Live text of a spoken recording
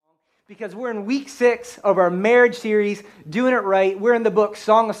because we're in week 6 of our marriage series, Doing It Right. We're in the book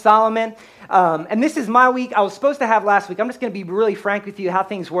Song of Solomon, and this is my week. I was supposed to have last week. I'm just going to be really frank with you how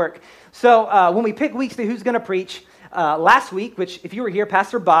things work. So when we pick weeks to who's going to preach, last week, which if you were here,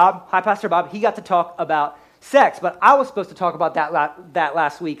 Pastor Bob, hi Pastor Bob, he got to talk about sex, but I was supposed to talk about that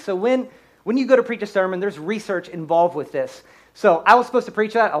last week. So when you go to preach a sermon, there's research involved with this. So I was supposed to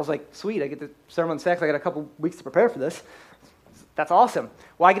preach that. I was like, sweet, I get the sermon on sex. I got a couple weeks to prepare for this. That's awesome.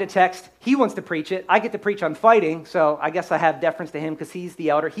 Well, I get a text. He wants to preach it. I get to preach on fighting, so I guess I have deference to him because he's the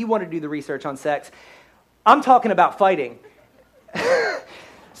elder. He wanted to do the research on sex. I'm talking about fighting.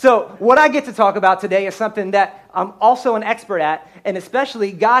 So what I get to talk about today is something that I'm also an expert at, and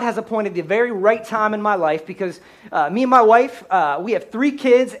especially God has appointed the very right time in my life because me and my wife, we have 3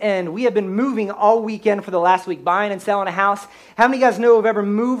 kids, and we have been moving all weekend for the last week, buying and selling a house. How many of you guys know have ever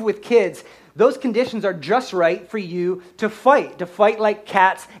moved with kids? Those conditions are just right for you to fight like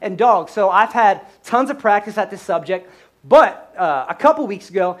cats and dogs. So I've had tons of practice at this subject, but a couple weeks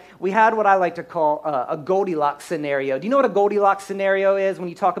ago, we had what I like to call a Goldilocks scenario. Do you know what a Goldilocks scenario is? When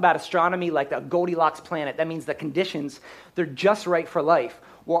you talk about astronomy, like the Goldilocks planet, that means the conditions, they're just right for life.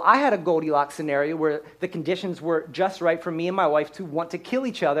 Well, I had a Goldilocks scenario where the conditions were just right for me and my wife to want to kill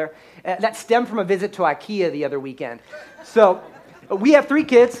each other. That stemmed from a visit to IKEA the other weekend. So we have 3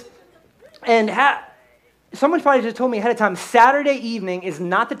 kids. And someone probably just told me ahead of time, Saturday evening is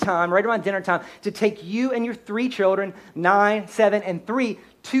not the time, right around dinner time, to take you and your 3 children, 9, 7, and 3,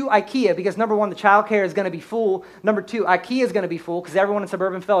 to IKEA because, number 1, the child care is going to be full. Number 2, IKEA is going to be full because everyone in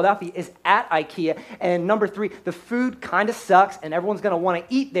suburban Philadelphia is at IKEA. And number 3, the food kind of sucks and everyone's going to want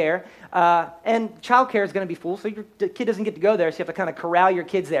to eat there. And child care is going to be full, so the kid doesn't get to go there, so you have to kind of corral your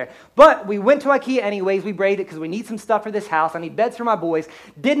kids there. But we went to IKEA anyways. We braved it because we need some stuff for this house. I need beds for my boys.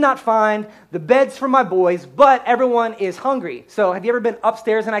 Did not find the beds for my boys, but everyone is hungry. So have you ever been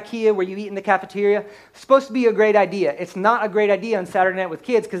upstairs in IKEA where you eat in the cafeteria? It's supposed to be a great idea. It's not a great idea on Saturday night with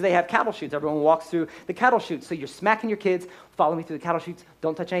kids because they have cattle chutes. Everyone walks through the cattle chutes. So you're smacking your kids, follow me through the cattle chutes.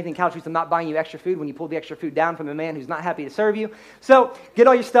 Don't touch anything cattle chutes. I'm not buying you extra food when you pull the extra food down from a man who's not happy to serve you. So get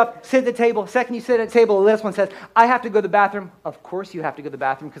all your stuff, sit at the table. Second you sit at the table, the last one says, I have to go to the bathroom. Of course you have to go to the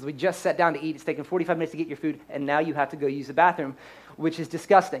bathroom because we just sat down to eat. It's taken 45 minutes to get your food, and now you have to go use the bathroom, which is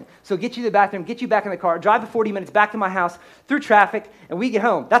disgusting. So get you to the bathroom, get you back in the car, drive the 40 minutes back to my house through traffic, and we get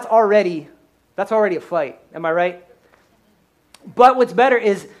home. That's already a fight. Am I right? But what's better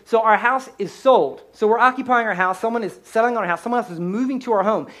is, so our house is sold. So we're occupying our house. Someone is selling our house. Someone else is moving to our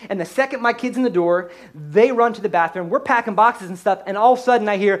home. And the second my kid's in the door, they run to the bathroom. We're packing boxes and stuff. And all of a sudden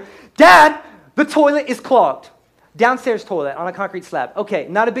I hear, Dad, the toilet is clogged. Downstairs toilet on a concrete slab. Okay,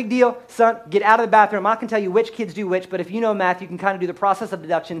 not a big deal. Son, get out of the bathroom. I can tell you which kids do which, but if you know math, you can kind of do the process of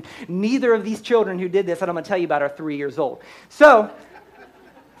deduction. Neither of these children who did this that I'm going to tell you about are 3 years old. So,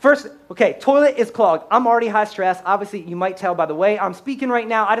 first, okay, toilet is clogged. I'm already high stress. Obviously, you might tell by the way I'm speaking right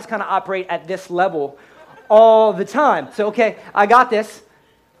now, I just kind of operate at this level all the time. So, okay, I got this.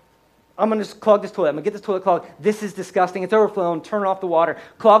 I'm going to just clog this toilet. I'm going to get this toilet clogged. This is disgusting. It's overflowing. Turn off the water.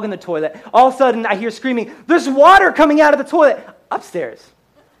 Clogging the toilet. All of a sudden, I hear screaming, there's water coming out of the toilet upstairs.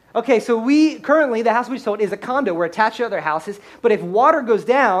 Okay, so the house we sold is a condo. We're attached to other houses. But if water goes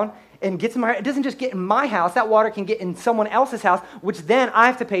down and gets in it doesn't just get in my house. That water can get in someone else's house, which then I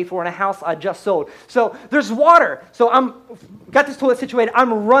have to pay for in a house I just sold. So there's water. So got this toilet situated.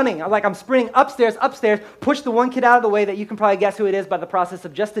 I'm running. I'm sprinting upstairs, push the one kid out of the way that you can probably guess who it is by the process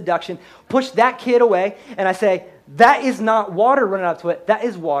of just deduction, push that kid away, and I say, that is not water running out of the toilet. That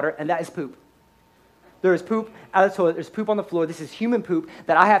is water, and that is poop. There is poop out of the toilet. There's poop on the floor. This is human poop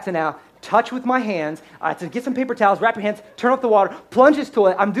that I have to now touch with my hands. I have to get some paper towels, wrap your hands, turn off the water, plunge this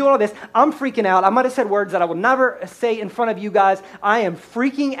toilet. I'm doing all this. I'm freaking out. I might have said words that I will never say in front of you guys. I am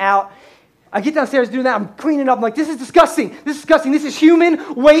freaking out. I get downstairs doing that. I'm cleaning up. I'm like, this is disgusting. This is disgusting. This is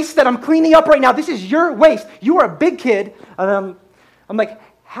human waste that I'm cleaning up right now. This is your waste. You are a big kid. And I'm like,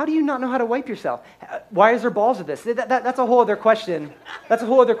 how do you not know how to wipe yourself? Why is there balls of this? That's a whole other question. That's a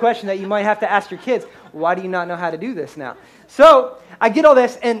whole other question that you might have to ask your kids. Why do you not know how to do this now? So I get all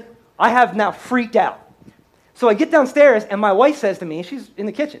this, and I have now freaked out. So I get downstairs, and my wife says to me, she's in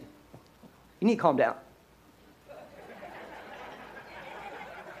the kitchen, you need to calm down.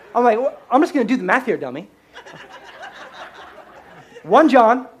 I'm like, well, I'm just going to do the math here, dummy. 1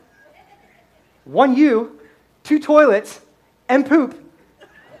 John, 1 you, 2 toilets, and poop.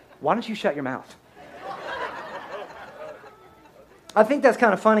 Why don't you shut your mouth? I think that's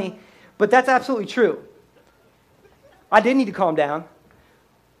kind of funny, but that's absolutely true. I did need to calm down.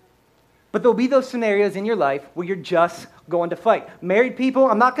 But there'll be those scenarios in your life where you're just going to fight. Married people,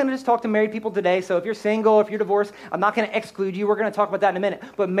 I'm not going to just talk to married people today. So if you're single, if you're divorced, I'm not going to exclude you. We're going to talk about that in a minute.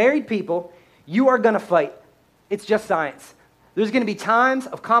 But married people, you are going to fight. It's just science. There's going to be times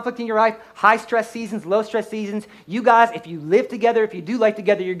of conflict in your life, high stress seasons, low stress seasons. You guys, if you live together, if you do life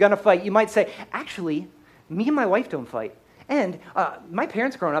together, you're going to fight. You might say, actually, me and my wife don't fight. And my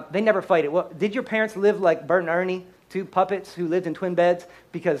parents growing up, they never fight it. Well, did your parents live like Bert and Ernie, two puppets who lived in twin beds?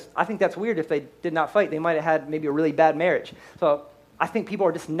 Because I think that's weird if they did not fight. They might have had maybe a really bad marriage. So I think people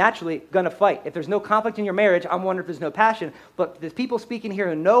are just naturally going to fight. If there's no conflict in your marriage, I'm wondering if there's no passion. But there's people speaking here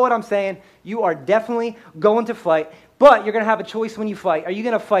who know what I'm saying. You are definitely going to fight. But you're going to have a choice when you fight. Are you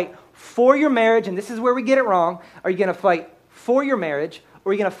going to fight for your marriage? And this is where we get it wrong. Are you going to fight for your marriage,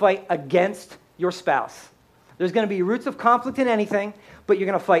 or are you going to fight against your spouse? There's going to be roots of conflict in anything, but you're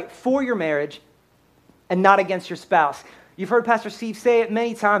going to fight for your marriage and not against your spouse. You've heard Pastor Steve say it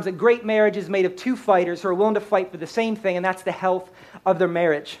many times, a great marriage is made of two fighters who are willing to fight for the same thing, and that's the health of their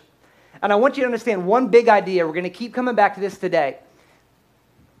marriage. And I want you to understand one big idea. We're going to keep coming back to this today.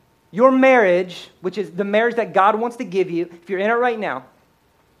 Your marriage, which is the marriage that God wants to give you, if you're in it right now,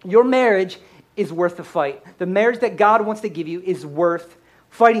 your marriage is worth the fight. The marriage that God wants to give you is worth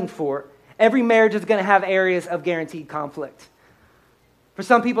fighting for. Every marriage is going to have areas of guaranteed conflict. For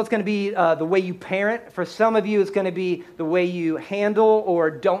some people, it's going to be the way you parent. For some of you, it's going to be the way you handle or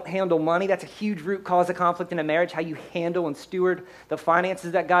don't handle money. That's a huge root cause of conflict in a marriage, how you handle and steward the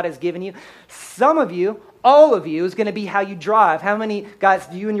finances that God has given you. Some of you, all of you, is going to be how you drive. How many guys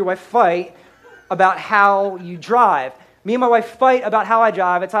do you and your wife fight about how you drive? Me and my wife fight about how I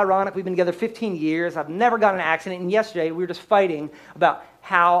drive. It's ironic. We've been together 15 years. I've never got in an accident. And yesterday, we were just fighting about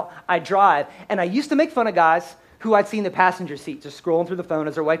how I drive. And I used to make fun of guys who I'd see in the passenger seat, just scrolling through the phone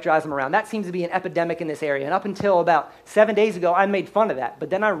as their wife drives them around. That seems to be an epidemic in this area. And up until about 7 days ago, I made fun of that.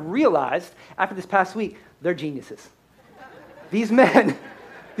 But then I realized, after this past week, they're geniuses. These men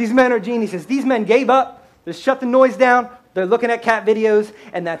are geniuses. These men gave up. They shut the noise down. They're looking at cat videos,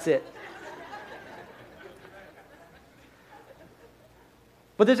 and that's it.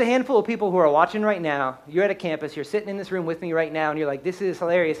 But there's a handful of people who are watching right now. You're at a campus. You're sitting in this room with me right now, and you're like, this is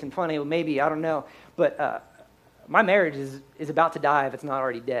hilarious and funny. Well, maybe, I don't know. But my marriage is about to die if it's not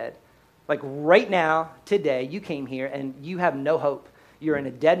already dead. Like right now, today, you came here, and you have no hope. You're in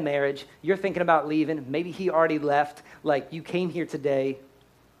a dead marriage. You're thinking about leaving. Maybe he already left. Like you came here today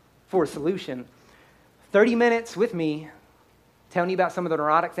for a solution. 30 minutes with me telling you about some of the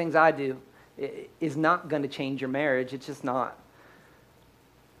neurotic things I do is not going to change your marriage. It's just not.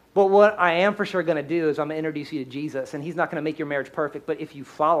 But what I am for sure going to do is I'm going to introduce you to Jesus, and he's not going to make your marriage perfect, but if you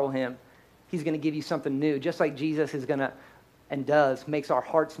follow him, he's going to give you something new, just like Jesus is going to and does, makes our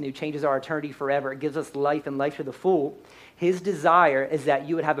hearts new, changes our eternity forever. It gives us life and life to the full. His desire is that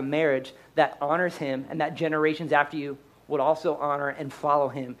you would have a marriage that honors him and that generations after you would also honor and follow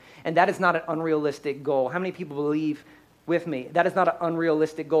him. And that is not an unrealistic goal. How many people believe with me? That is not an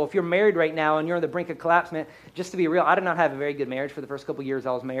unrealistic goal. If you're married right now and you're on the brink of collapse, man, just to be real, I did not have a very good marriage for the first couple years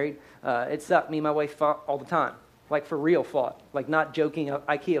I was married. It sucked. Me and my wife fought all the time. Like for real fought. Like not joking,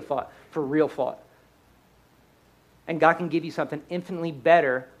 IKEA fought. For real fought. And God can give you something infinitely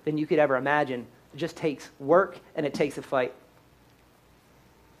better than you could ever imagine. It just takes work and it takes a fight.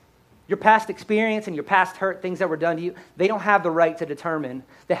 Your past experience and your past hurt, things that were done to you, they don't have the right to determine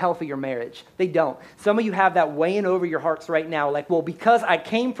the health of your marriage. They don't. Some of you have that weighing over your hearts right now, like, well, because I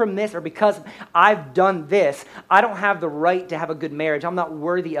came from this or because I've done this, I don't have the right to have a good marriage. I'm not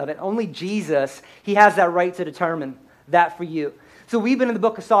worthy of it. Only Jesus, he has that right to determine that for you. So we've been in the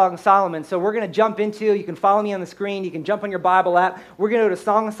book of Song of Solomon, so we're going to jump into, you can follow me on the screen, you can jump on your Bible app. We're going to go to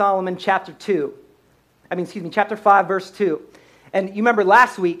Song of Solomon chapter 5, verse 2. And you remember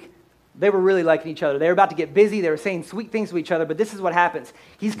last week, they were really liking each other. They were about to get busy. They were saying sweet things to each other, but this is what happens.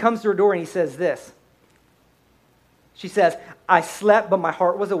 He comes to her door and he says this. She says, I slept, but my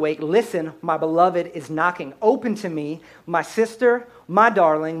heart was awake. Listen, my beloved is knocking. Open to me, my sister, my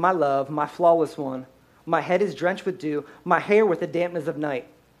darling, my love, my flawless one. My head is drenched with dew, my hair with the dampness of night.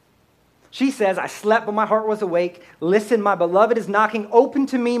 She says, I slept, but my heart was awake. Listen, my beloved is knocking. Open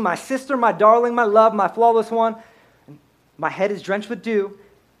to me, my sister, my darling, my love, my flawless one. My head is drenched with dew,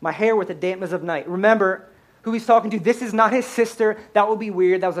 my hair with the dampness of night. Remember who he's talking to. This is not his sister. That would be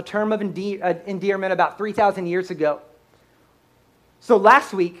weird. That was a term of endearment about 3,000 years ago. So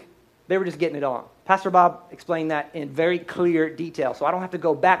last week, they were just getting it on. Pastor Bob explained that in very clear detail, so I don't have to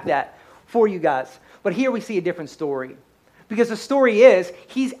go back that for you guys. But here we see a different story. Because the story is,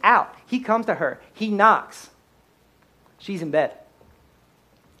 he's out. He comes to her. He knocks. She's in bed.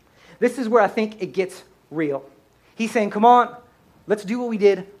 This is where I think it gets real. He's saying, come on, let's do what we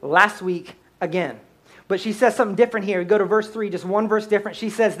did last week again. But she says something different here. Go to verse 3, just one verse different. She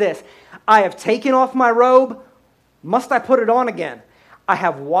says this, I have taken off my robe. Must I put it on again? I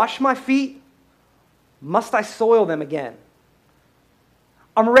have washed my feet. Must I soil them again?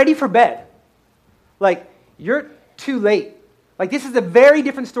 I'm ready for bed. Like, you're too late. Like, this is a very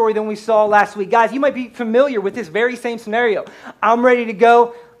different story than we saw last week. Guys, you might be familiar with this very same scenario. I'm ready to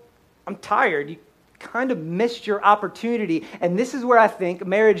go. I'm tired. You kind of missed your opportunity. And this is where I think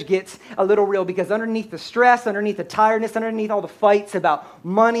marriage gets a little real, because underneath the stress, underneath the tiredness, underneath all the fights about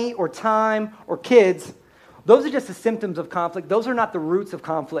money or time or kids, those are just the symptoms of conflict. Those are not the roots of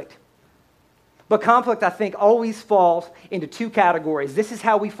conflict. But conflict, I think, always falls into two categories. This is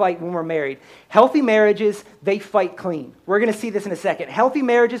how we fight when we're married. Healthy marriages, they fight clean. We're going to see this in a second. Healthy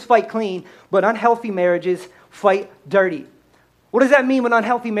marriages fight clean, but unhealthy marriages fight dirty. What does that mean when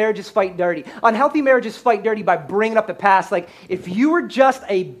unhealthy marriages fight dirty? Unhealthy marriages fight dirty by bringing up the past. Like, if you were just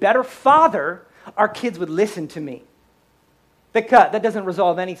a better father, our kids would listen to me. The cut, that doesn't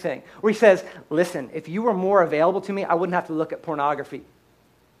resolve anything. Where he says, listen, if you were more available to me, I wouldn't have to look at pornography.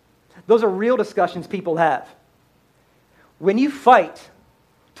 Those are real discussions people have. When you fight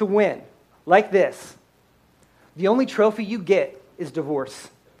to win, like this, the only trophy you get is divorce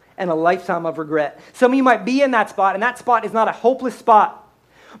and a lifetime of regret. Some of you might be in that spot, and that spot is not a hopeless spot.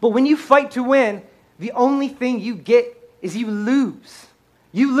 But when you fight to win, the only thing you get is you lose.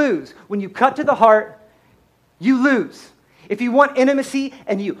 You lose. When you cut to the heart, you lose. If you want intimacy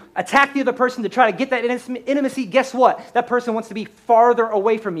and you attack the other person to try to get that intimacy, guess what? That person wants to be farther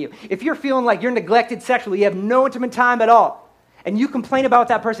away from you. If you're feeling like you're neglected sexually, you have no intimate time at all, and you complain about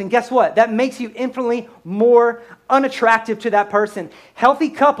that person, guess what? That makes you infinitely more unattractive to that person.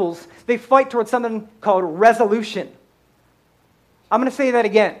 Healthy couples, they fight towards something called resolution. I'm going to say that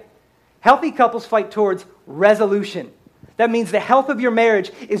again. Healthy couples fight towards resolution. That means the health of your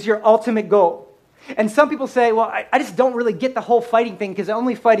marriage is your ultimate goal. And some people say, well, I just don't really get the whole fighting thing, because the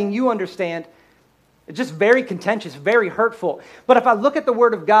only fighting you understand is just very contentious, very hurtful. But if I look at the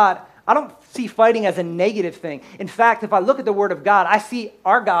Word of God, I don't see fighting as a negative thing. In fact, if I look at the Word of God, I see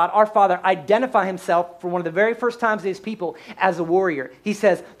our God, our Father, identify himself for one of the very first times of his people as a warrior. He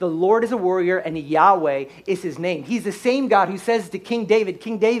says, the Lord is a warrior and Yahweh is his name. He's the same God who says to King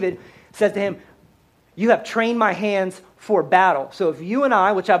David says to him, you have trained my hands for battle. So if you and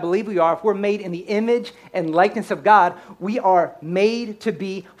I, which I believe we are, if we're made in the image and likeness of God, we are made to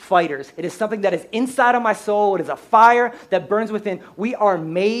be fighters. It is something that is inside of my soul. It is a fire that burns within. We are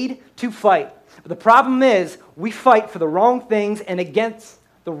made to fight. But the problem is we fight for the wrong things and against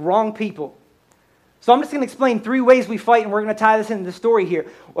the wrong people. So I'm just going to explain 3 ways we fight, and we're going to tie this into the story here.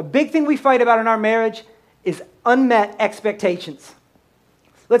 A big thing we fight about in our marriage is unmet expectations.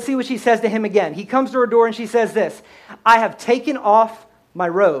 Let's see what she says to him again. He comes to her door and she says this, I have taken off my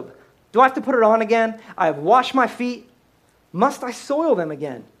robe. Do I have to put it on again? I have washed my feet. Must I soil them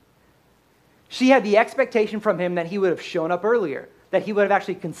again? She had the expectation from him that he would have shown up earlier, that he would have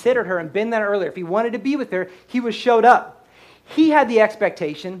actually considered her and been there earlier. If he wanted to be with her, he would have showed up. He had the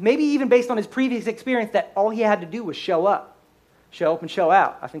expectation, maybe even based on his previous experience, that all he had to do was show up. Show up and show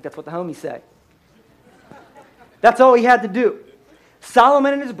out. I think that's what the homies say. That's all he had to do.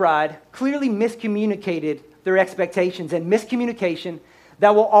 Solomon and his bride clearly miscommunicated their expectations, and miscommunication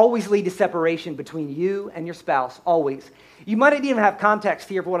that will always lead to separation between you and your spouse, always. You might not even have context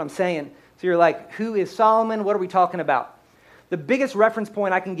here for what I'm saying. So you're like, who is Solomon? What are we talking about? The biggest reference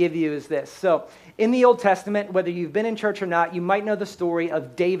point I can give you is this. So in the Old Testament, whether you've been in church or not, you might know the story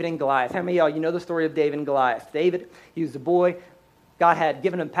of David and Goliath. How many of y'all, you know the story of David and Goliath? David, he was a boy. God had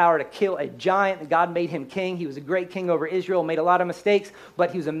given him power to kill a giant, and God made him king. He was a great king over Israel, made a lot of mistakes,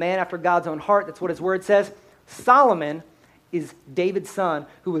 but he was a man after God's own heart. That's what his word says. Solomon is David's son,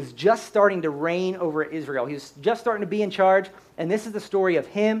 who was just starting to reign over Israel. He was just starting to be in charge, and this is the story of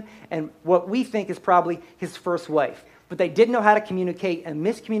him and what we think is probably his first wife. But they didn't know how to communicate, and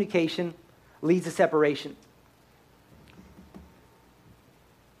miscommunication leads to separation.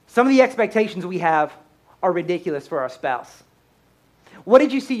 Some of the expectations we have are ridiculous for our spouse. What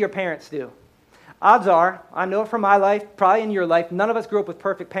did you see your parents do? Odds are, I know it from my life, probably in your life, none of us grew up with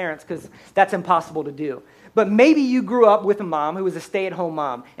perfect parents because that's impossible to do. But maybe you grew up with a mom who was a stay-at-home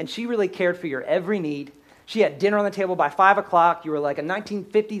mom, and she really cared for your every need. She had dinner on the table by 5 o'clock. You were like a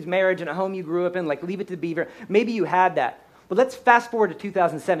 1950s marriage in a home you grew up in, like Leave It to Beaver. Maybe you had that. But let's fast forward to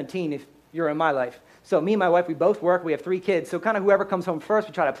 2017 if you're in my life. So me and my wife, we both work. We have 3 kids. So kind of whoever comes home first,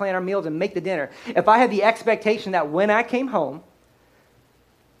 we try to plan our meals and make the dinner. If I had the expectation that when I came home,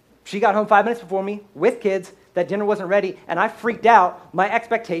 she got home 5 minutes before me with kids, that dinner wasn't ready and I freaked out, my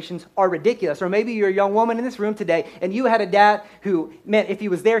expectations are ridiculous. Or maybe you're a young woman in this room today and you had a dad who, man, if he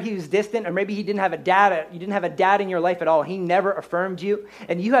was there, he was distant, or maybe he didn't have a dad, you didn't have a dad in your life at all. He never affirmed you.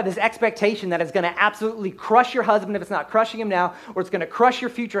 And you have this expectation that is going to absolutely crush your husband if it's not crushing him now, or it's going to crush your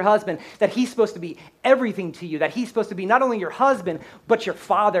future husband, that he's supposed to be everything to you, that he's supposed to be not only your husband, but your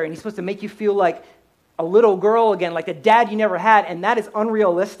father, and he's supposed to make you feel like a little girl again, like the dad you never had, and that is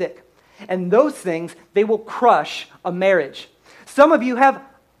unrealistic. And those things, they will crush a marriage. Some of you have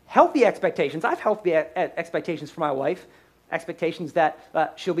healthy expectations. I have healthy expectations for my wife, expectations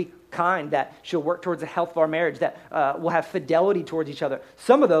that she'll be kind, that she'll work towards the health of our marriage, that we'll have fidelity towards each other.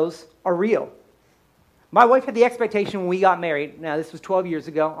 Some of those are real. My wife had the expectation when we got married, now this was 12 years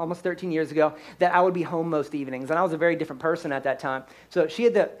ago, almost 13 years ago, that I would be home most evenings, and I was a very different person at that time. So she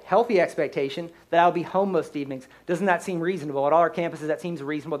had the healthy expectation that I would be home most evenings. Doesn't that seem reasonable? At all our campuses, that seems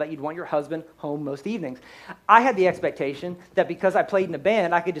reasonable that you'd want your husband home most evenings. I had the expectation that because I played in a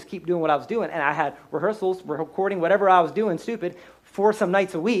band, I could just keep doing what I was doing, and I had rehearsals, recording, whatever I was doing, stupid, for some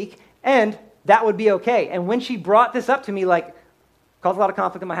nights a week, and that would be okay. And when she brought this up to me, like, caused a lot of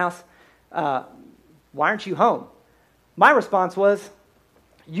conflict in my house, why aren't you home? My response was,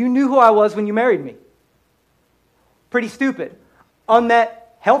 you knew who I was when you married me. Pretty stupid.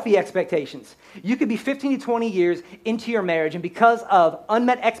 Unmet, healthy expectations. You could be 15 to 20 years into your marriage, and because of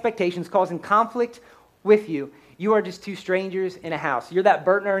unmet expectations causing conflict with you, you are just two strangers in a house. You're that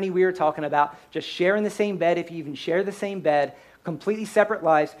Bert and Ernie we were talking about, just sharing the same bed, if you even share the same bed, completely separate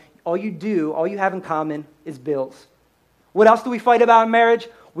lives. All you have in common is bills. What else do we fight about in marriage?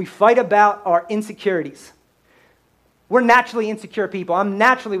 We fight about our insecurities. We're naturally insecure people. I'm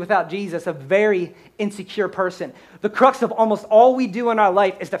naturally, without Jesus, a very insecure person. The crux of almost all we do in our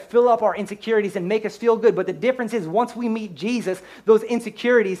life is to fill up our insecurities and make us feel good. But the difference is, once we meet Jesus, those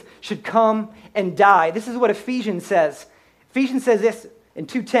insecurities should come and die. This is what Ephesians says. Ephesians says this in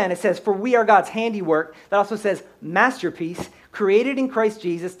 2:10. It says, "For we are God's handiwork." That also says masterpiece, created in Christ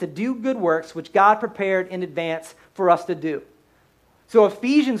Jesus to do good works, which God prepared in advance for us to do. So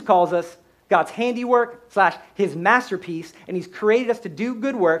Ephesians calls us God's handiwork / his masterpiece, and he's created us to do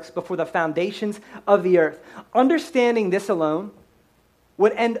good works before the foundations of the earth. Understanding this alone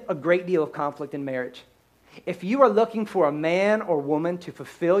would end a great deal of conflict in marriage. If you are looking for a man or woman to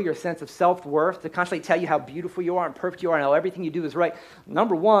fulfill your sense of self-worth, to constantly tell you how beautiful you are and perfect you are and how everything you do is right,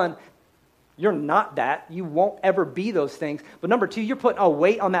 number one, you're not that. You won't ever be those things. But number two, you're putting a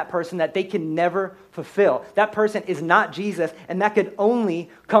weight on that person that they can never fulfill. That person is not Jesus, and that could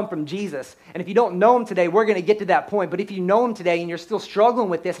only come from Jesus. And if you don't know him today, we're going to get to that point. But if you know him today and you're still struggling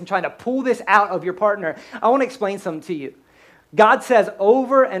with this and trying to pull this out of your partner, I want to explain something to you. God says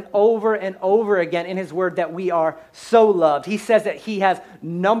over and over and over again in his word that we are so loved. He says that he has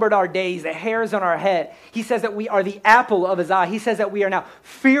numbered our days, the hairs on our head. He says that we are the apple of his eye. He says that we are now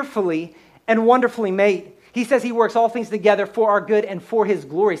fearfully and wonderfully made. He says he works all things together for our good and for his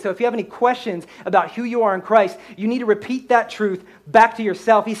glory. So if you have any questions about who you are in Christ, you need to repeat that truth back to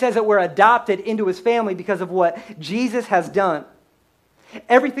yourself. He says that we're adopted into his family because of what Jesus has done.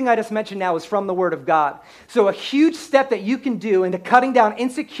 Everything I just mentioned now is from the Word of God. So a huge step that you can do into cutting down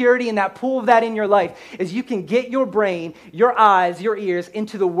insecurity and that pool of that in your life is you can get your brain, your eyes, your ears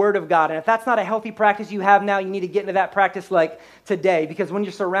into the Word of God. And if that's not a healthy practice you have now, you need to get into that practice like today. Because when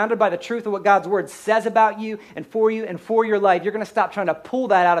you're surrounded by the truth of what God's Word says about you and for your life, you're going to stop trying to pull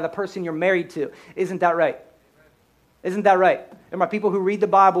that out of the person you're married to. Isn't that right? Isn't that right? And my people who read the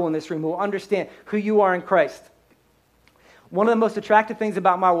Bible in this room will understand who you are in Christ. One of the most attractive things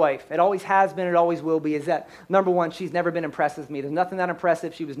about my wife, it always has been, it always will be, is that, number one, she's never been impressed with me. There's nothing that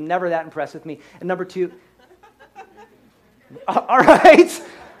impressive. She was never that impressed with me. And number two, all right.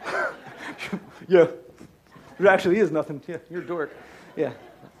 Yeah, there actually is nothing. Yeah, you're a dork. Yeah,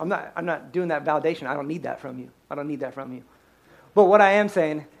 I'm not doing that validation. I don't need that from you. I don't need that from you. But what I am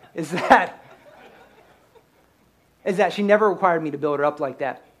saying is that she never required me to build her up like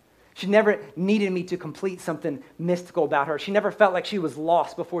that. She never needed me to complete something mystical about her. She never felt like she was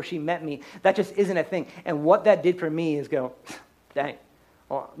lost before she met me. That just isn't a thing. And what that did for me is go, dang.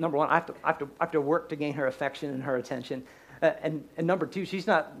 Well, number one, I have to work to gain her affection and her attention. And number two, she's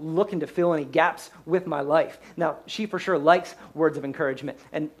not looking to fill any gaps with my life. Now, she for sure likes words of encouragement,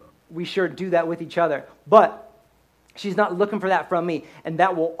 and we sure do that with each other. But she's not looking for that from me. And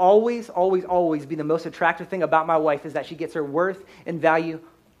that will always, always, always be the most attractive thing about my wife, is that she gets her worth and value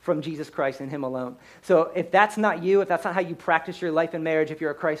from Jesus Christ and him alone. So if that's not you, if that's not how you practice your life in marriage, if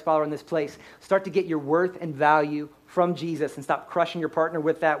you're a Christ follower in this place, start to get your worth and value from Jesus and stop crushing your partner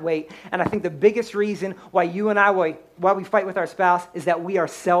with that weight. And I think the biggest reason why you and I, why we fight with our spouse, is that we are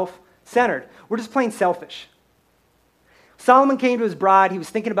self-centered. We're just plain selfish. Solomon came to his bride. He was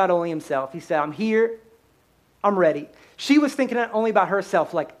thinking about only himself. He said, I'm here. I'm ready. She was thinking only about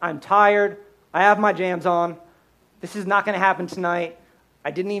herself, like, I'm tired. I have my jams on. This is not going to happen tonight. I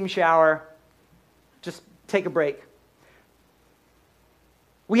didn't even shower. Just take a break.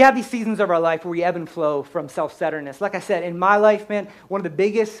 We have these seasons of our life where we ebb and flow from self-centeredness. Like I said, in my life, man, one of the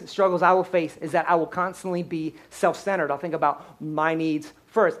biggest struggles I will face is that I will constantly be self-centered. I'll think about my needs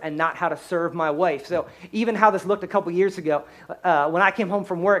first and not how to serve my wife. So even how this looked a couple years ago, when I came home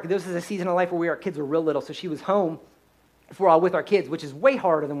from work, this was a season of life where our kids were real little, so she was home with our kids, which is way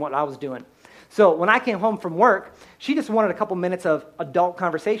harder than what I was doing. So when I came home from work, she just wanted a couple minutes of adult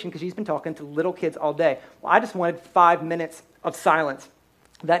conversation because she's been talking to little kids all day. Well, I just wanted 5 minutes of silence.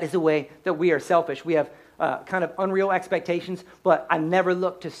 That is the way that we are selfish. We have kind of unreal expectations, but I never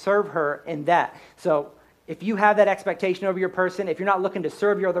look to serve her in that. So if you have that expectation over your person, if you're not looking to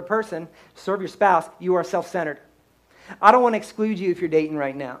serve your other person, serve your spouse, you are self-centered. I don't want to exclude you if you're dating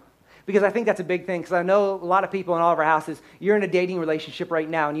right now, because I think that's a big thing, because I know a lot of people in all of our houses, you're in a dating relationship right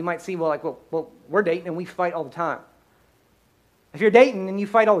now, and you might see, well, we're dating and we fight all the time. If you're dating and you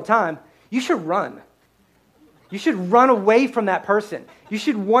fight all the time, you should run. You should run away from that person. You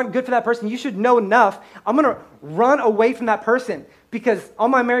should want good for that person. You should know enough. I'm going to run away from that person, because all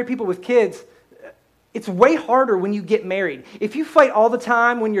my married people with kids, it's way harder when you get married. If you fight all the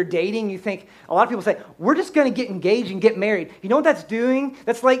time when you're dating, you think, a lot of people say, we're just going to get engaged and get married. You know what that's doing?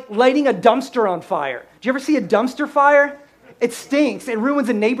 That's like lighting a dumpster on fire. Do you ever see a dumpster fire? It stinks. It ruins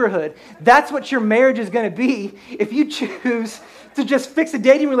a neighborhood. That's what your marriage is going to be if you choose to just fix a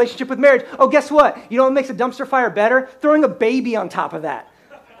dating relationship with marriage. Oh, guess what? You know what makes a dumpster fire better? Throwing a baby on top of that.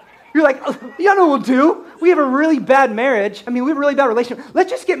 You're like, oh, you know what we'll do? We have a really bad marriage. we have a really bad relationship. Let's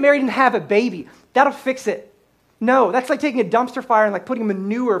just get married and have a baby. That'll fix it. No, that's like taking a dumpster fire and like putting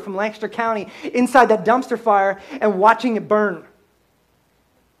manure from Lancaster County inside that dumpster fire and watching it burn.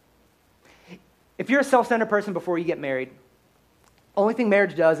 If you're a self-centered person before you get married, only thing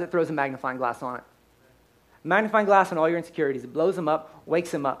marriage does, it throws a magnifying glass on it. Magnifying glass on all your insecurities. It blows them up,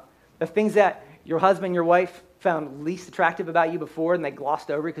 wakes them up. The things that your husband, your wife found least attractive about you before and they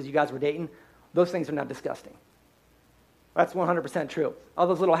glossed over because you guys were dating, those things are not disgusting. That's 100% true. All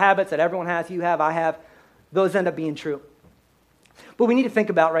those little habits that everyone has, you have, I have, those end up being true. But we need to think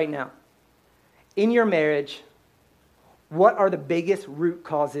about right now, in your marriage, what are the biggest root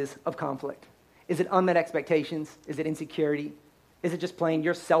causes of conflict? Is it unmet expectations? Is it insecurity? Is it just plain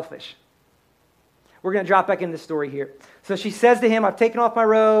you're selfish? We're going to drop back into the story here. So she says to him, I've taken off my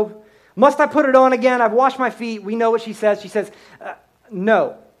robe. Must I put it on again? I've washed my feet. We know what she says. She says,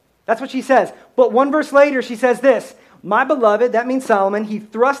 no. That's what she says. But one verse later, she says this, my beloved, that means Solomon, he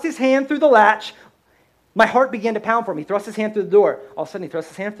thrust his hand through the latch. My heart began to pound for him. He thrust his hand through the door. All of a sudden, he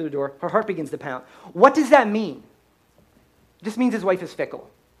thrusts his hand through the door. Her heart begins to pound. What does that mean? It just means his wife is fickle.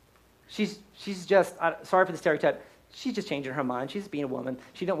 She's just, sorry for the stereotype, she's just changing her mind. She's being a woman.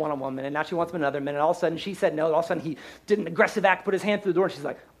 She didn't want him 1 minute. Now she wants him another minute. All of a sudden, she said no. All of a sudden, he did an aggressive act, put his hand through the door, and she's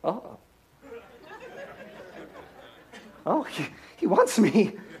like, oh. Oh, he wants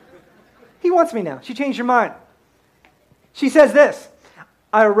me. He wants me now. She changed her mind. She says this,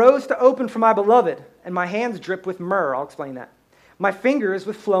 I arose to open for my beloved, and my hands dripped with myrrh. I'll explain that. My fingers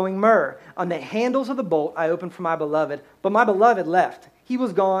with flowing myrrh. On the handles of the bolt, I opened for my beloved, but my beloved left. He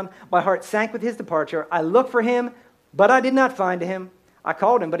was gone. My heart sank with his departure. I looked for him, but I did not find him. I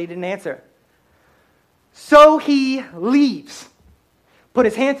called him, but he didn't answer. So he leaves. Put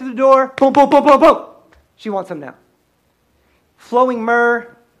his hand through the door. Boom, boom, boom, boom, boom. She wants him now. Flowing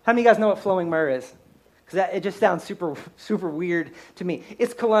myrrh. How many of you guys know what flowing myrrh is? Because it just sounds super, super weird to me.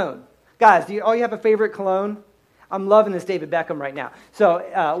 It's cologne. Guys, do you have a favorite cologne? I'm loving this David Beckham right now.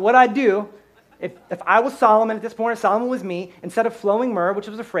 So what I do, if I was Solomon at this point, if Solomon was me, instead of flowing myrrh, which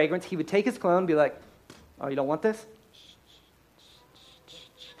was a fragrance, he would take his cologne and be like, oh, you don't want this?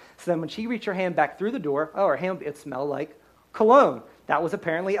 So then when she reached her hand back through the door, her hand, it smelled like cologne. That was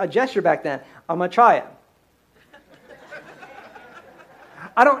apparently a gesture back then. I'm going to try it.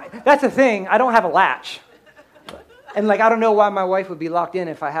 That's the thing, I don't have a latch. And I don't know why my wife would be locked in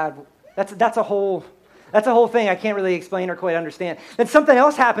if I had, that's a whole thing I can't really explain or quite understand. Then something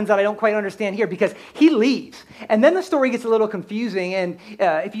else happens that I don't quite understand here because he leaves. And then the story gets a little confusing. And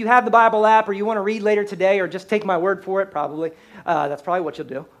if you have the Bible app or you want to read later today or just take my word for it, probably, that's probably what you'll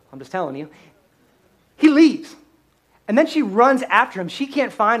do. I'm just telling you. He leaves. And then she runs after him. She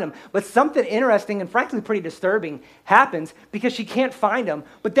can't find him. But something interesting and frankly pretty disturbing happens because she can't find him.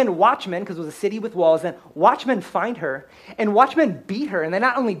 But then watchmen, because it was a city with walls, then watchmen find her. And watchmen beat her. And they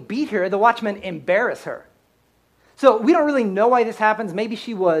not only beat her, the watchmen embarrass her. So we don't really know why this happens. Maybe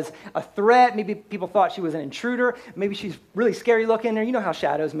she was a threat. Maybe people thought she was an intruder. Maybe she's really scary looking. Or you know how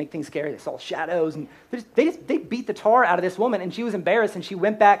shadows make things scary. They saw shadows. And they beat the tar out of this woman, and she was embarrassed, and she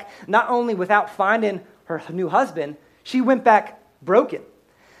went back not only without finding her new husband, she went back broken.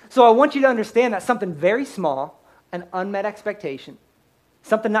 So I want you to understand that something very small, an unmet expectation,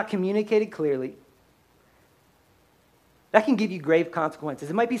 something not communicated clearly, that can give you grave consequences.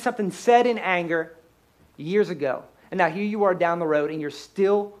 It might be something said in anger years ago. And now here you are down the road and you're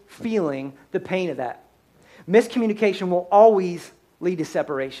still feeling the pain of that. Miscommunication will always lead to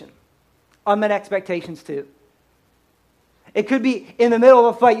separation. Unmet expectations too. It could be in the middle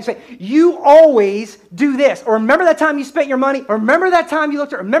of a fight. You say, you always do this. Or remember that time you spent your money? Or remember that time you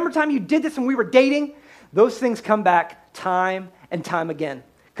looked at, remember the time you did this when we were dating? Those things come back time and time again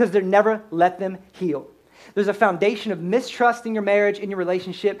because they never let them heal. There's a foundation of mistrust in your marriage, in your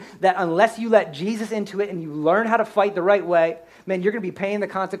relationship, that unless you let Jesus into it and you learn how to fight the right way, man, you're going to be paying the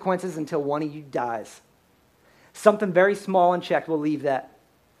consequences until one of you dies. Something very small and checked will leave that.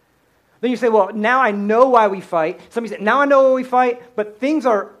 Then you say, well, now I know why we fight. Somebody said, now I know why we fight, but things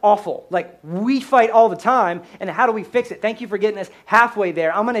are awful. Like, we fight all the time, and how do we fix it? Thank you for getting us halfway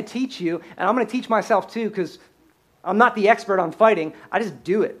there. I'm going to teach you, and I'm going to teach myself too, because I'm not the expert on fighting. I just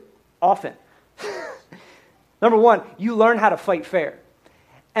do it often. Number one, you learn how to fight fair.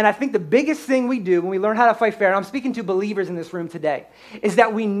 And I think the biggest thing we do when we learn how to fight fair, and I'm speaking to believers in this room today, is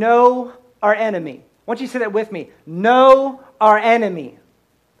that we know our enemy. I want you to say that with me. Know our enemy.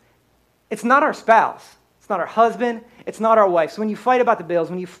 It's not our spouse. It's not our husband. It's not our wife. So when you fight about the bills,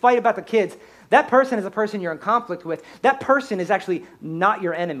 when you fight about the kids, that person is a person you're in conflict with. That person is actually not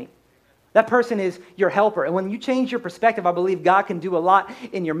your enemy. That person is your helper. And when you change your perspective, I believe God can do a lot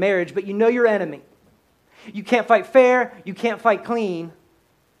in your marriage, but you know your enemy. You can't fight fair, you can't fight clean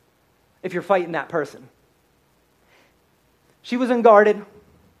if you're fighting that person. She was unguarded.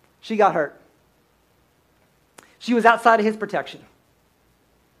 She got hurt. She was outside of his protection.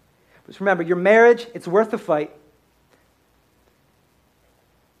 Just remember, your marriage, it's worth the fight.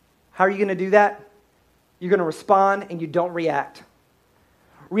 How are you going to do that? You're going to respond and you don't react.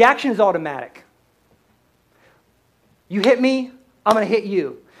 Reaction is automatic. You hit me, I'm going to hit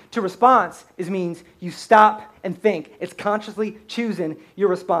you. To response means you stop and think. It's consciously choosing your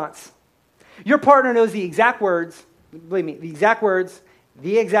response. Your partner knows the exact words, believe me, the exact words,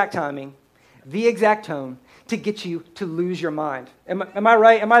 the exact timing, the exact tone to get you to lose your mind. Am I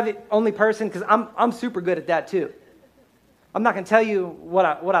right? Am I the only person? Because I'm super good at that too. I'm not going to tell you what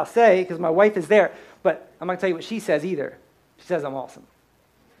I'll say because my wife is there, but I'm not going to tell you what she says either. She says I'm awesome.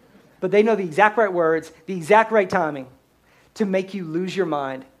 But they know the exact right words, the exact right timing to make you lose your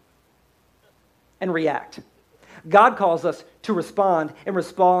mind and react. God calls us to respond and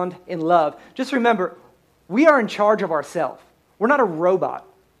respond in love. Just remember, we are in charge of ourselves. We're not a robot.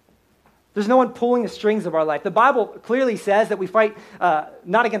 There's no one pulling the strings of our life. The Bible clearly says that we fight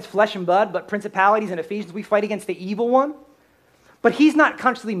not against flesh and blood, but principalities. In Ephesians, we fight against the evil one. But he's not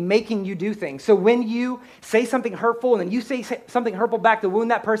consciously making you do things. So when you say something hurtful and then you say something hurtful back to wound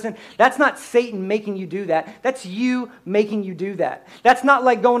that person, that's not Satan making you do that. That's you making you do that. That's not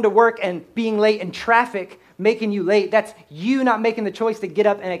like going to work and being late in traffic making you late. That's you not making the choice to get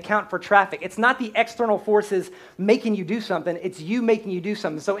up and account for traffic. It's not the external forces making you do something. It's you making you do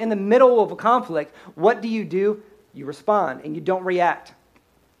something. So in the middle of a conflict, what do? You respond and you don't react.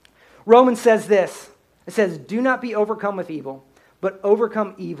 Romans says this. It says, do not be overcome with evil, but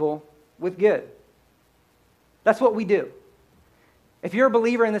overcome evil with good. That's what we do. If you're a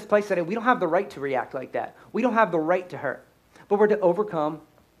believer in this place today, we don't have the right to react like that. We don't have the right to hurt. But we're to overcome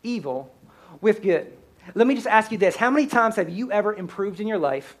evil with good. Let me just ask you this. How many times have you ever improved in your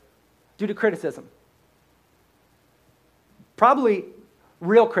life due to criticism? Probably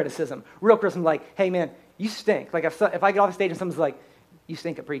real criticism. Real criticism like, hey man, you stink. Like if I get off the stage and someone's like, you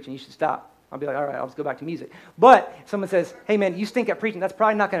stink at preaching, you should stop. I'll be like, all right, I'll just go back to music. But if someone says, hey man, you stink at preaching, that's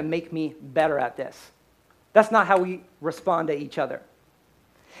probably not going to make me better at this. That's not how we respond to each other.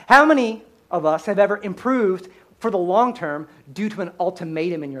 How many of us have ever improved for the long term due to an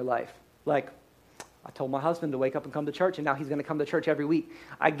ultimatum in your life? Like, I told my husband to wake up and come to church, and now he's going to come to church every week.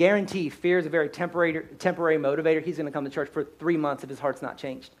 I guarantee fear is a very temporary motivator. He's going to come to church for 3 months if his heart's not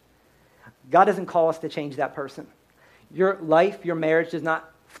changed. God doesn't call us to change that person. Your life, your marriage does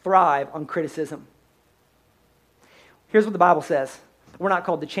not thrive on criticism. Here's what the Bible says. We're not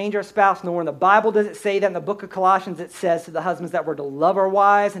called to change our spouse, nor in the Bible does it say that. In the book of Colossians, it says to the husbands that we're to love our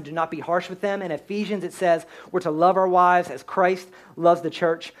wives and do not be harsh with them. In Ephesians, it says we're to love our wives as Christ loves the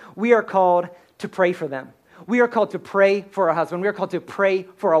church. We are called to pray for them. We are called to pray for our husband. We are called to pray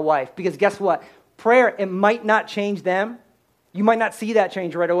for our wife. Because guess what? Prayer, it might not change them. You might not see that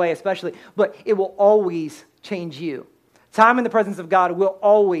change right away, especially, but it will always change you. Time in the presence of God will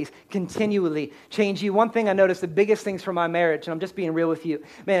always continually change you. One thing I noticed, the biggest things for my marriage, and I'm just being real with you,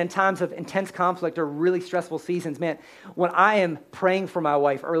 man, in times of intense conflict or really stressful seasons, man, when I am praying for my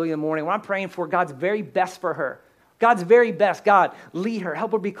wife early in the morning, when I'm praying for God's very best for her, God's very best, God, lead her,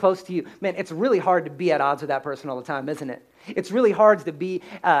 help her be close to you. Man, it's really hard to be at odds with that person all the time, isn't it? It's really hard to be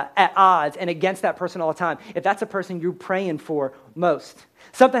at odds and against that person all the time if that's a person you're praying for most.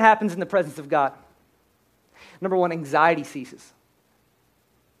 Something happens in the presence of God. Number one, anxiety ceases.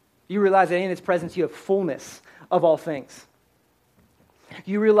 You realize that in His presence you have fullness of all things.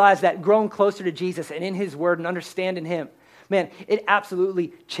 You realize that growing closer to Jesus and in His Word and understanding Him, man, it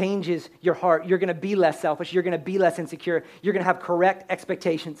absolutely changes your heart. You're going to be less selfish. You're going to be less insecure. You're going to have correct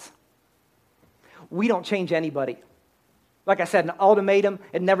expectations. We don't change anybody. Like I said, an ultimatum,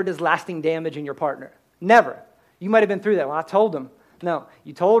 it never does lasting damage in your partner. Never. You might have been through that. Well, I told them. No,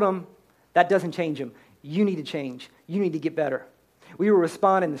 you told them. That doesn't change them. You need to change. You need to get better. We will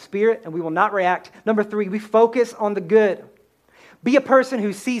respond in the Spirit, and we will not react. Number 3, we focus on the good. Be a person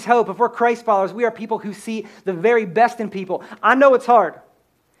who sees hope. If we're Christ followers, we are people who see the very best in people. I know it's hard.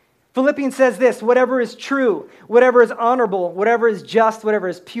 Philippians says this, whatever is true, whatever is honorable, whatever is just, whatever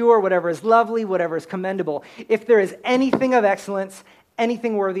is pure, whatever is lovely, whatever is commendable. If there is anything of excellence,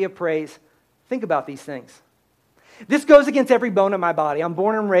 anything worthy of praise, think about these things. This goes against every bone in my body. I'm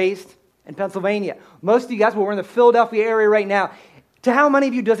born and raised in Pennsylvania. Most of you guys, well, we're in the Philadelphia area right now. To how many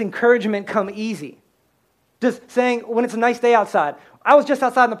of you does encouragement come easy? Just saying, when it's a nice day outside. I was just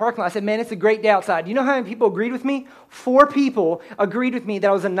outside in the parking lot. I said, man, it's a great day outside. You know how many people agreed with me? 4 people agreed with me that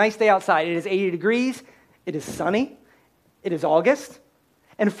it was a nice day outside. It is 80 degrees. It is sunny. It is August.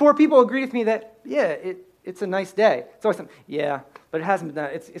 And 4 people agreed with me that, yeah, it's a nice day. It's always something, yeah, but it hasn't been,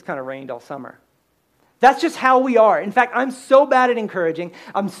 it's kind of rained all summer. That's just how we are. In fact, I'm so bad at encouraging,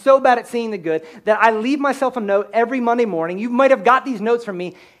 I'm so bad at seeing the good, that I leave myself a note every Monday morning. You might have got these notes from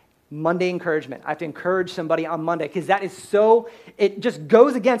me. Monday encouragement. I have to encourage somebody on Monday because that is so, it just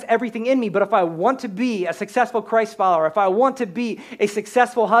goes against everything in me. But if I want to be a successful Christ follower, if I want to be a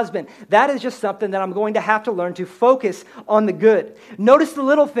successful husband, that is just something that I'm going to have to learn to focus on the good. Notice the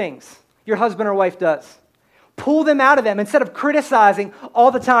little things your husband or wife does. Pull them out of them. Instead of criticizing all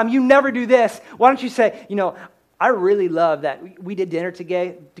the time, you never do this. Why don't you say, I really love that we did dinner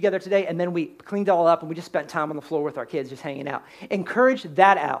together today, and then we cleaned it all up, and we just spent time on the floor with our kids just hanging out. Encourage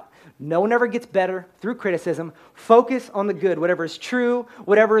that out. No one ever gets better through criticism. Focus on the good, whatever is true,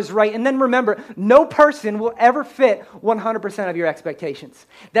 whatever is right. And then remember, no person will ever fit 100% of your expectations.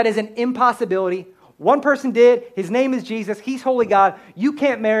 That is an impossibility. One person did. His name is Jesus. He's holy God. You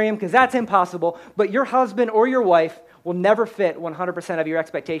can't marry him because that's impossible. But your husband or your wife will never fit 100% of your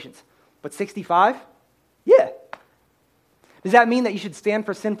expectations. But 65? Yeah. Does that mean that you should stand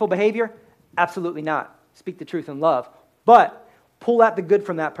for sinful behavior? Absolutely not. Speak the truth in love. But pull out the good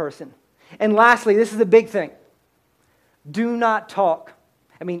from that person. And lastly, this is a big thing. Do not talk.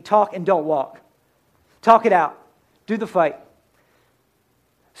 Talk and don't walk. Talk it out. Do the fight.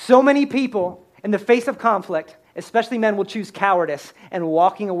 So many people, in the face of conflict, especially men, will choose cowardice and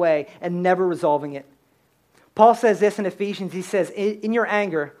walking away and never resolving it. Paul says this in Ephesians. He says, in your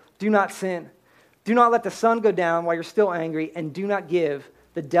anger, do not sin. Do not let the sun go down while you're still angry, and do not give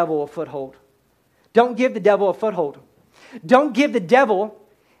the devil a foothold. Don't give the devil a foothold. Don't give the devil.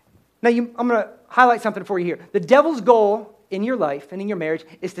 Now, I'm going to highlight something for you here. The devil's goal in your life and in your marriage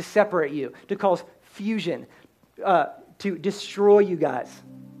is to separate you, to cause fusion, to destroy you guys.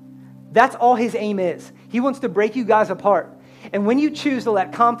 That's all his aim is. He wants to break you guys apart. And when you choose to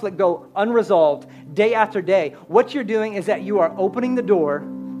let conflict go unresolved day after day, what you're doing is that you are opening the door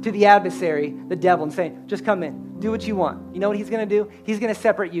to the adversary, the devil, and saying, just come in, do what you want. You know what he's going to do? He's going to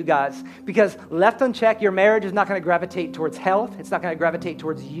separate you guys. Because left unchecked, your marriage is not going to gravitate towards health. It's not going to gravitate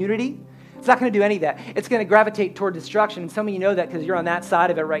towards unity. It's not going to do any of that. It's going to gravitate toward destruction. And some of you know that because you're on that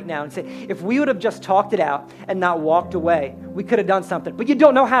side of it right now. And say, if we would have just talked it out and not walked away, we could have done something. But you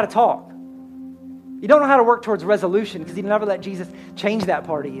don't know how to talk. You don't know how to work towards resolution because you never let Jesus change that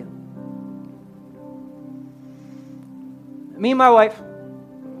part of you. Me and my wife,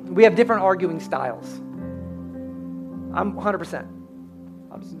 we have different arguing styles. I'm 100%.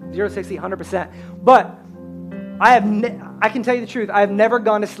 I'm 0 to 60, 100%. But I can tell you the truth. I have never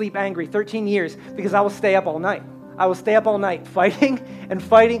gone to sleep angry 13 years because I will stay up all night. I will stay up all night fighting and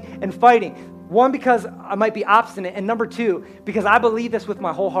fighting and fighting. 1, because I might be obstinate. And number 2, because I believe this with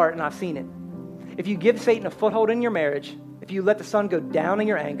my whole heart and I've seen it. If you give Satan a foothold in your marriage, if you let the sun go down in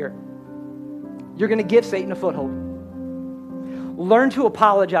your anger, you're going to give Satan a foothold. Learn to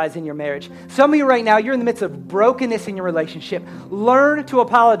apologize in your marriage. Some of you right now, you're in the midst of brokenness in your relationship. Learn to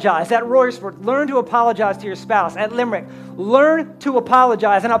apologize. At Royersford, learn to apologize to your spouse. At Limerick, learn to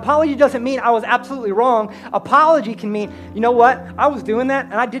apologize. And apology doesn't mean I was absolutely wrong. Apology can mean, you know what? I was doing that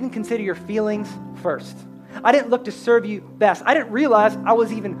and I didn't consider your feelings first. I didn't look to serve you best. I didn't realize I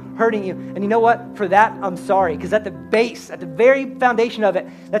was even hurting you. And you know what? For that, I'm sorry. Because at the base, at the very foundation of it,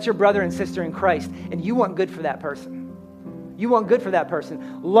 that's your brother and sister in Christ. And you want good for that person. You want good for that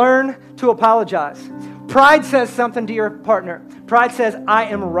person. Learn to apologize. Pride says something to your partner. Pride says, I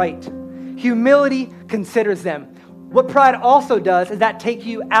am right. Humility considers them. What pride also does is that take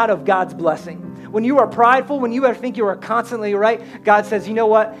you out of God's blessing. When you are prideful, when you think you are constantly right, God says, you know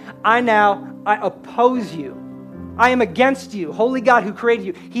what? I oppose you. I am against you. Holy God who created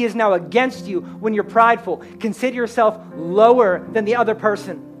you, he is now against you when you're prideful. Consider yourself lower than the other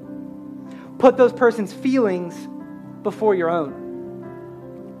person. Put those person's feelings before your own.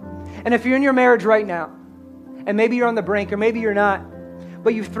 And if you're in your marriage right now, and maybe you're on the brink, or maybe you're not,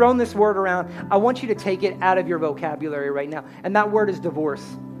 but you've thrown this word around, I want you to take it out of your vocabulary right now. And that word is divorce.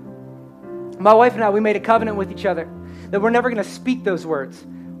 My wife and I, we made a covenant with each other that we're never going to speak those words.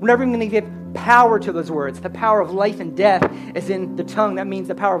 We're never going to give power to those words. The power of life and death is in the tongue. That means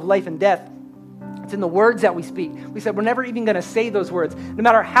the power of life and death. It's in the words that we speak. We said we're never even going to say those words. No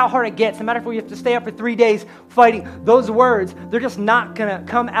matter how hard it gets, no matter if we have to stay up for 3 days fighting, those words, they're just not going to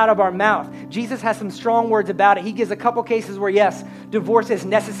come out of our mouth. Jesus has some strong words about it. He gives a couple cases where, yes, divorce is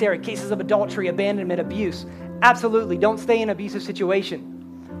necessary. Cases of adultery, abandonment, abuse. Absolutely, don't stay in an abusive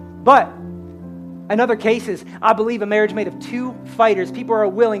situation. But in other cases, I believe a marriage made of two fighters, people are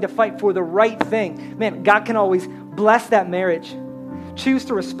willing to fight for the right thing. Man, God can always bless that marriage. Choose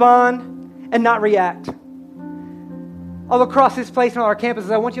to respond and not react. All across this place and on our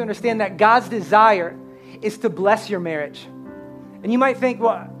campuses, I want you to understand that God's desire is to bless your marriage. And you might think,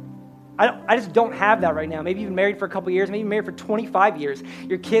 well, I just don't have that right now. Maybe you've been married for a couple years, maybe you've been married for 25 years.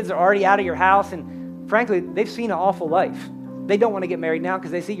 Your kids are already out of your house, and frankly, they've seen an awful life. They don't want to get married now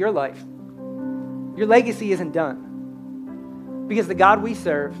because they see your life. Your legacy isn't done. Because the God we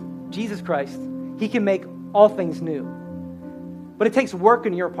serve, Jesus Christ, he can make all things new. But it takes work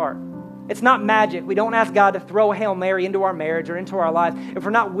on your part. It's not magic. We don't ask God to throw a Hail Mary into our marriage or into our lives if we're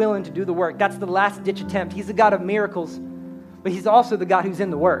not willing to do the work. That's the last-ditch attempt. He's the God of miracles, but he's also the God who's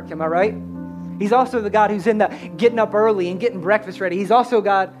in the work. Am I right? He's also the God who's in the getting up early and getting breakfast ready. He's also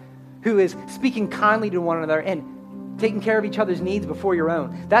God who is speaking kindly to one another and taking care of each other's needs before your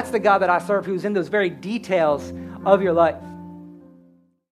own. That's the God that I serve, who's in those very details of your life.